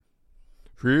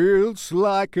Feels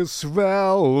like a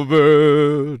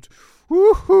velvet.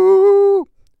 Woohoo!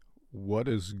 What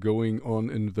is going on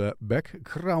in the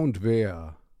background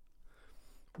there?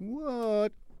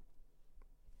 What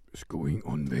is going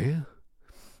on there?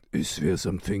 Is there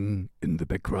something in the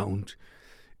background?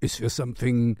 Is there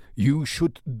something you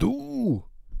should do?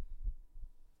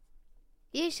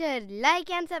 You should like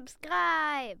and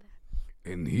subscribe.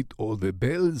 And hit all the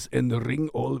bells and ring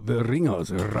all the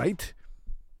ringers, right?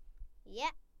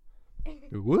 Yeah.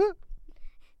 What?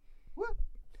 What?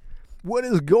 What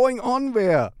is going on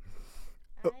there?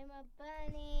 I'm a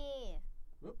bunny.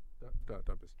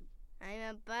 Da bist du. I'm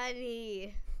a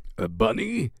bunny. A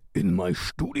bunny in my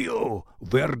studio.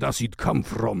 Where does it come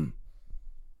from?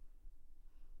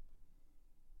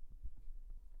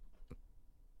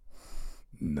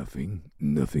 Nothing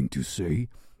to say.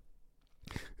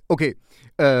 Okay,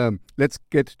 let's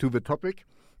get to the topic.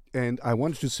 And I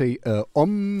want to say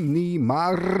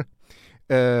OMNIMAR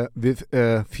with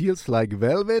Feels Like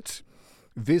Velvet.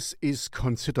 This is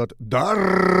considered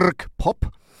dark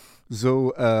pop.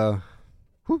 So,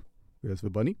 where's the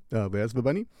bunny? Where's the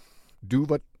bunny? Do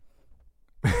what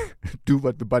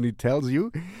the bunny tells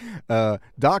you.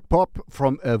 Dark pop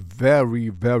from a very,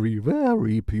 very,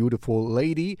 very beautiful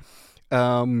lady.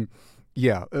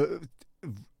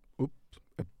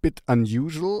 A bit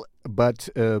unusual, but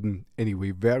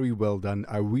anyway, very well done.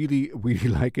 I really, really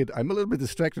like it. I'm a little bit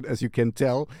distracted, as you can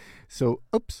tell. So,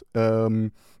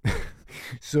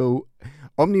 so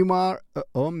OMNIMAR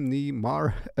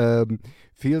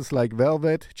Feels Like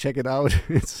Velvet. Check it out.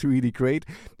 It's really great.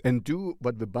 And do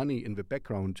what the bunny in the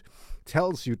background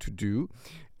tells you to do,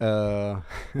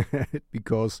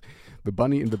 because the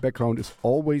bunny in the background is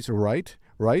always right?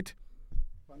 Bunny?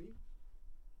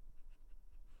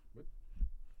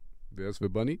 There's the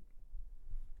bunny.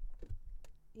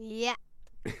 Yeah.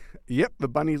 Yep, the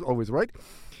bunny is always right.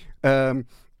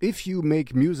 If you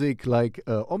make music like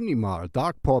OMNIMAR,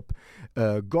 dark pop,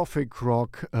 gothic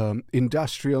rock,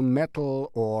 industrial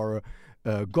metal, or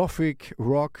gothic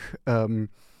rock,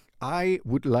 I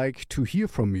would like to hear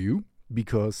from you,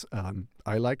 because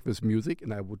I like this music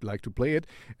and I would like to play it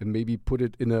and maybe put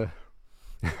it in a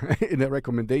in a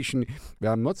recommendation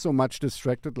where I'm not so much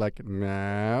distracted like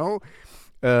now.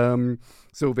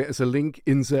 So there is a link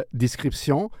in the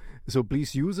description, so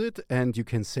please use it, and you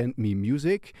can send me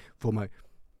music for my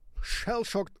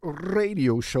Shellshocked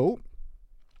radio show.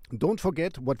 Don't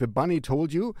forget what the bunny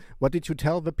told you. What did you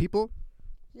tell the people?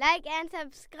 Like and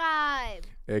subscribe.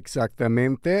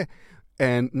 Exactamente.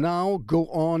 And now go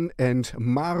on and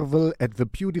marvel at the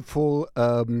beautiful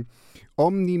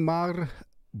OMNIMAR.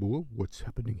 Whoa, what's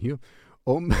happening here?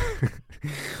 I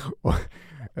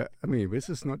mean, this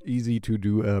is not easy to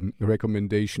do a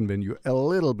recommendation when you're a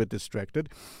little bit distracted.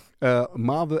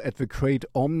 Marvel at the great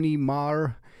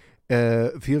OMNIMAR.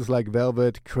 Feels Like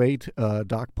Velvet. Great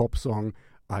dark pop song.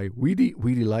 I really,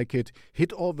 really like it.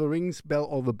 Hit all the rings, bell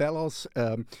all the bells.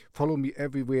 Follow me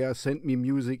everywhere. Send me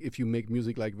music if you make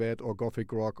music like that, or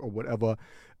gothic rock, or whatever.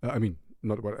 I mean,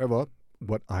 not whatever.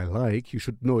 What I like. You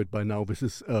should know it by now. This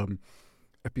is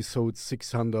episode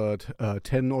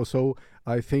 610 or so,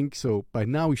 I think. So by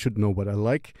now you should know what I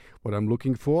like, what I'm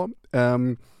looking for.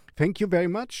 Thank you very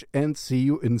much, and see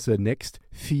you in the next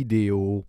video.